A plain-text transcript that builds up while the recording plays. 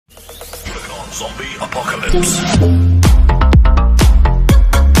Zombie apocalypse.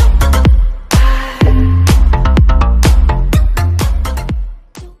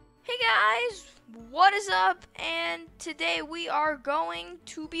 Hey guys, what is up? And today we are going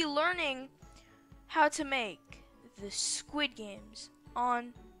to be learning how to make the Squid Games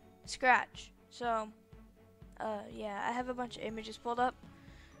on Scratch. So, yeah, I have a bunch of images pulled up.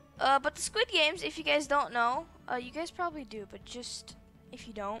 But the Squid Games, if you guys don't know, you guys probably do, but just if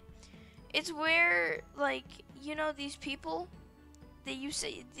you don't, it's where, like, you know, these people,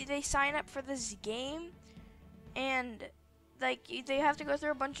 they sign up for this game, and like they have to go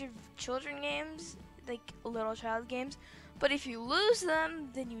through a bunch of children games, like little child games. But if you lose them,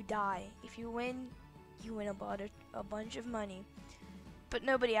 then you die. If you win a bunch of money. But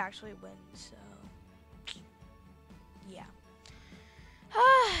nobody actually wins, so yeah.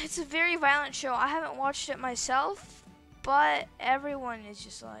 It's a very violent show. I haven't watched it myself, but everyone is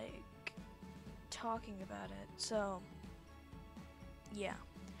just like talking about it. So yeah.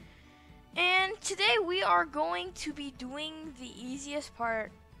 And today we are going to be doing the easiest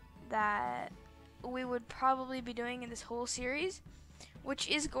part that we would probably be doing in this whole series, which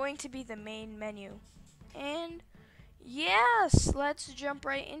is going to be the main menu. And yes, let's jump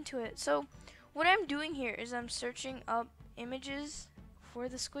right into it. So what I'm doing here is I'm searching up images for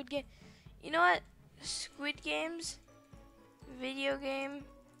the Squid Game. You know what? Squid Games, video game,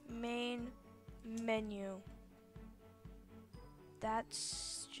 main menu.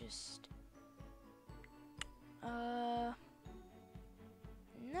 That's just none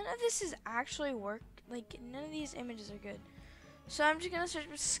of this is actually work. Like, none of these images are good. So I'm just gonna search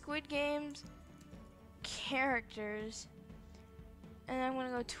for Squid Games characters, and I'm gonna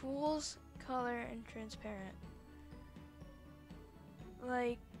go tools, color, and transparent.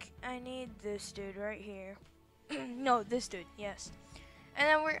 Like, I need this dude right here. No, this dude, yes. And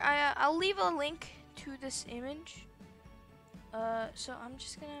then I'll leave a link to this image. So I'm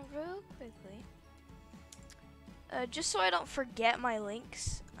just gonna real quickly, just so I don't forget my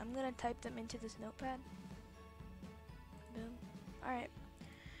links, I'm gonna type them into this notepad. Boom. Alright.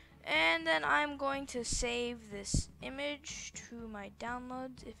 And then I'm going to save this image to my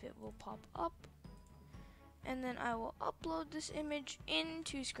downloads if it will pop up. And then I will upload this image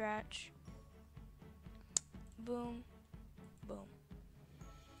into Scratch. Boom. Boom.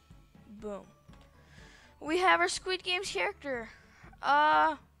 Boom. We have our Squid Games character.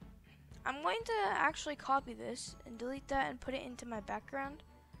 I'm going to actually copy this and delete that and put it into my background.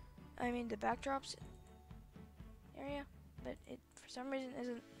 I mean the backdrops area, but it for some reason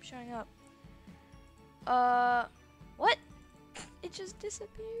isn't showing up. What? It just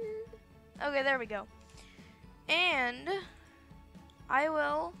disappeared. Okay, there we go. And I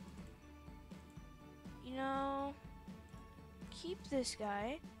will, you know, keep this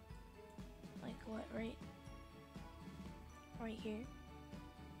guy. Like what, right here.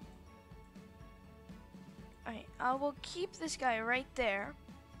 Alright, I will keep this guy right there.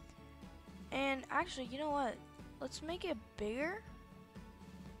 And actually, you know what? Let's make it bigger.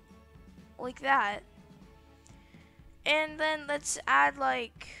 Like that. And then let's add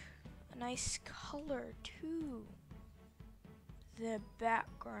like a nice color to the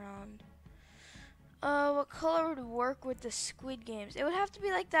background. What color would work with the Squid Games? It would have to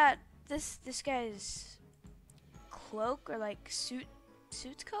be like that. This guy's cloak or like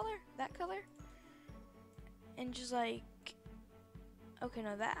suit's color, that color, and just like, okay,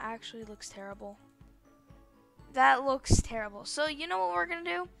 no, that actually looks terrible. That looks terrible. So you know what we're gonna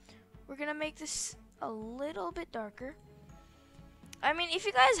do? We're gonna make this a little bit darker. I mean, if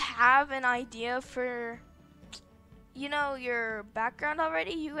you guys have an idea for, you know, your background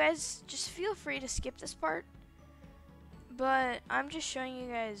already, you guys just feel free to skip this part. But I'm just showing you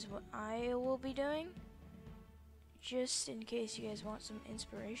guys what I will be doing, just in case you guys want some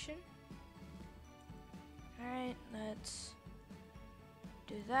inspiration. Alright, let's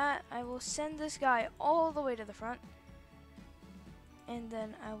do that. I will send this guy all the way to the front, and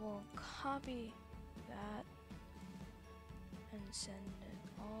then I will copy that and send it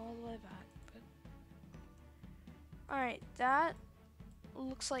all the way back. Alright, that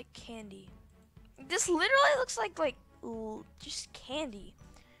looks like candy. This literally looks like just candy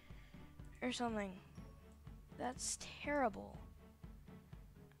or something. That's terrible.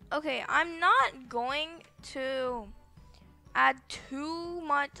 Okay, I'm not going to add too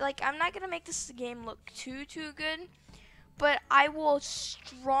much. Like, I'm not gonna make this game look too good, but I will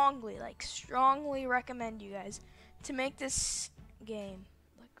strongly recommend you guys to make this game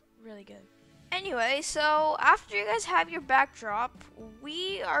look really good. Anyway, so after you guys have your backdrop,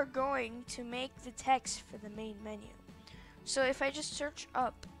 we are going to make the text for the main menu. So if I just search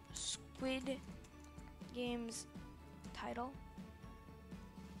up Squid Games title.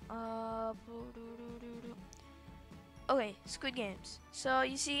 Okay, Squid Games. So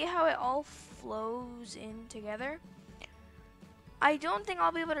you see how it all flows in together? I don't think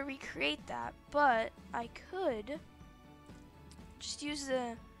I'll be able to recreate that, but I could just use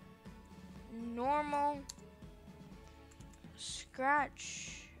the normal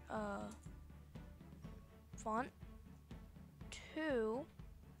Scratch font to,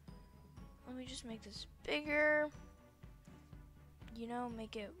 let me just make this bigger, you know,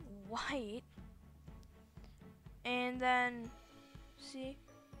 make it white, and then see,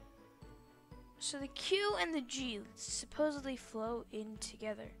 so the Q and the G supposedly flow in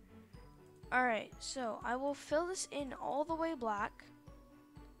together. Alright, so I will fill this in all the way black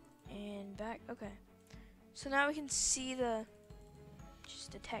and back. Okay, so now we can see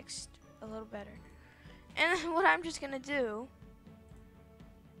just the text a little better. And then what I'm just gonna do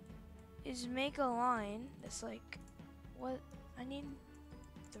is make a line that's like, what I need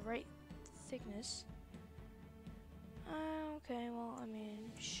the right thickness. Okay, well, I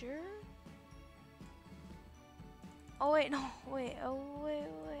mean, sure. Oh wait, no, wait,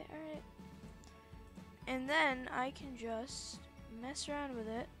 alright. And then I can just mess around with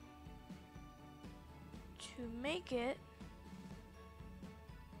it to make it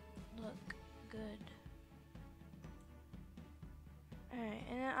look good. Alright,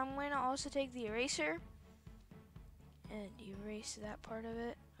 and then I'm going to also take the eraser and erase that part of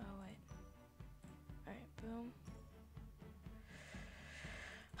it. Oh wait. Alright, boom.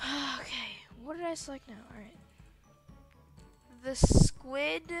 Okay, what did I select now? Alright. The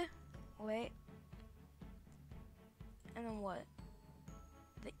squid, wait. And then what?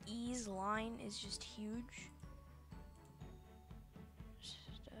 The E's line is just huge.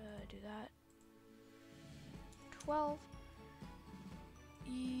 Just do that. 12.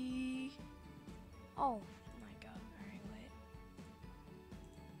 E. Oh my god. Alright, wait.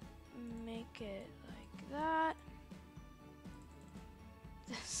 Make it like that.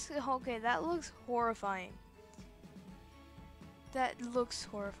 Okay, that looks horrifying. That looks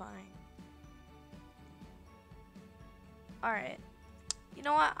horrifying. Alright. You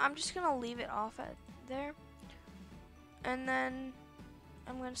know what? I'm just gonna leave it off at there. And then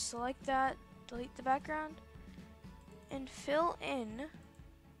I'm gonna select that, delete the background, and fill in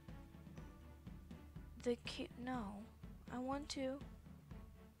the cute. No. I want to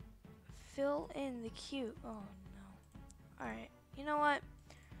fill in the cute. Oh no. Alright. You know what?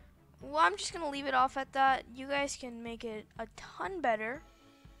 Well, I'm just gonna leave it off at that. You guys can make it a ton better.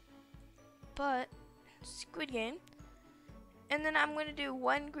 But Squid Game. And then I'm gonna do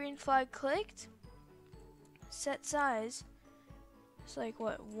one green flag clicked. Set size. It's like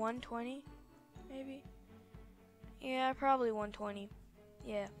what, 120 maybe? Yeah, probably 120.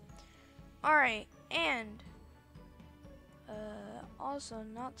 Yeah. Alright, and also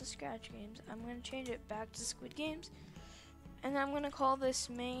not the Scratch Games. I'm gonna change it back to Squid Games. And I'm gonna call this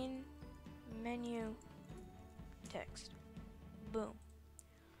main menu text. Boom.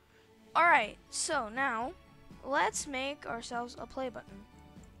 Alright, so now let's make ourselves a play button.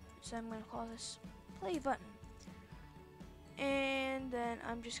 So I'm gonna call this play button. And then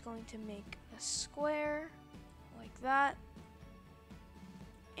I'm just going to make a square like that.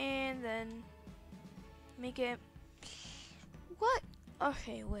 And then make it, what?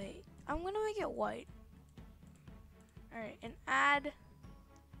 Okay, wait. I'm gonna make it white. Alright, and add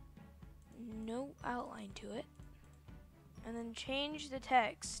no outline to it. And then change the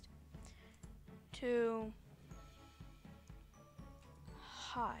text to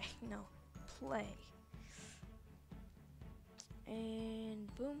hi, no, play.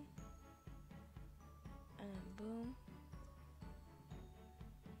 And boom. And then boom.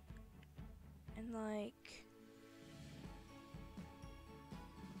 And like,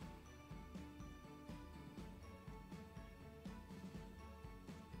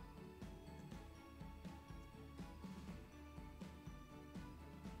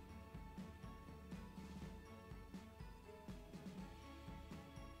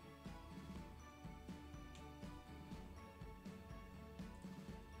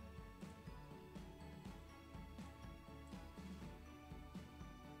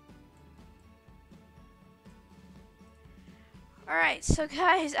 alright, so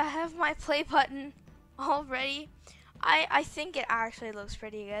guys, I have my play button all ready. I think it actually looks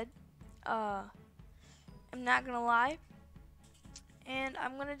pretty good. I'm not gonna lie. And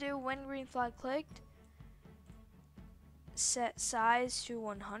I'm gonna do when green flag clicked, set size to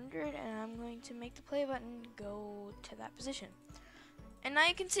 100, and I'm going to make the play button go to that position. And now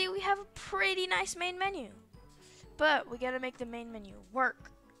you can see we have a pretty nice main menu. But we gotta make the main menu work.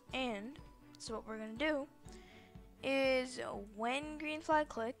 And so what we're gonna do is when green flag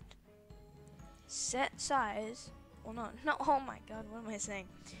clicked, set size. Well, no. Oh my God, what am I saying?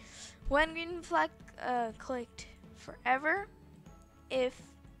 When green flag clicked, forever. If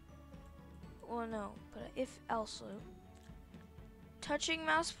else loop. Touching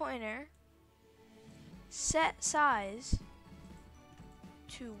mouse pointer. Set size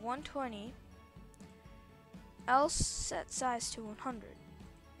to 120. Else set size to 100.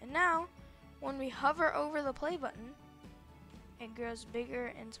 And now, when we hover over the play button, it grows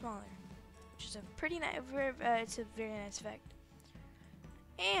bigger and smaller, which is a pretty nice. It's a very nice effect.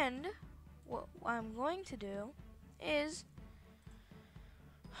 And what I'm going to do is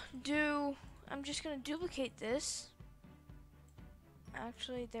I'm just going to duplicate this.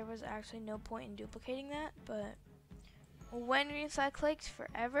 Actually, there was actually no point in duplicating that, but when green flag clicks,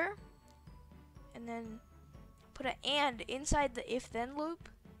 forever, and then put an and inside the if then loop,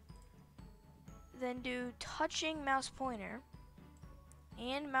 then do touching mouse pointer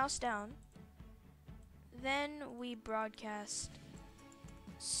and mouse down, then we broadcast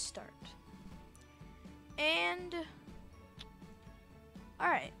start. And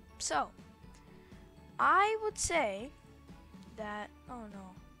alright, so I would say that, oh no,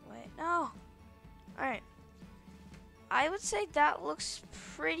 wait, no. Alright, I would say that looks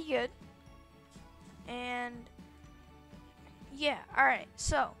pretty good. And yeah, alright,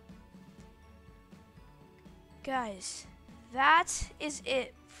 so guys, that is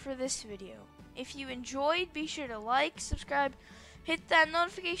it for this video. If you enjoyed, be sure to like, subscribe, hit that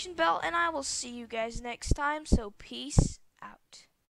notification bell, and I will see you guys next time. So peace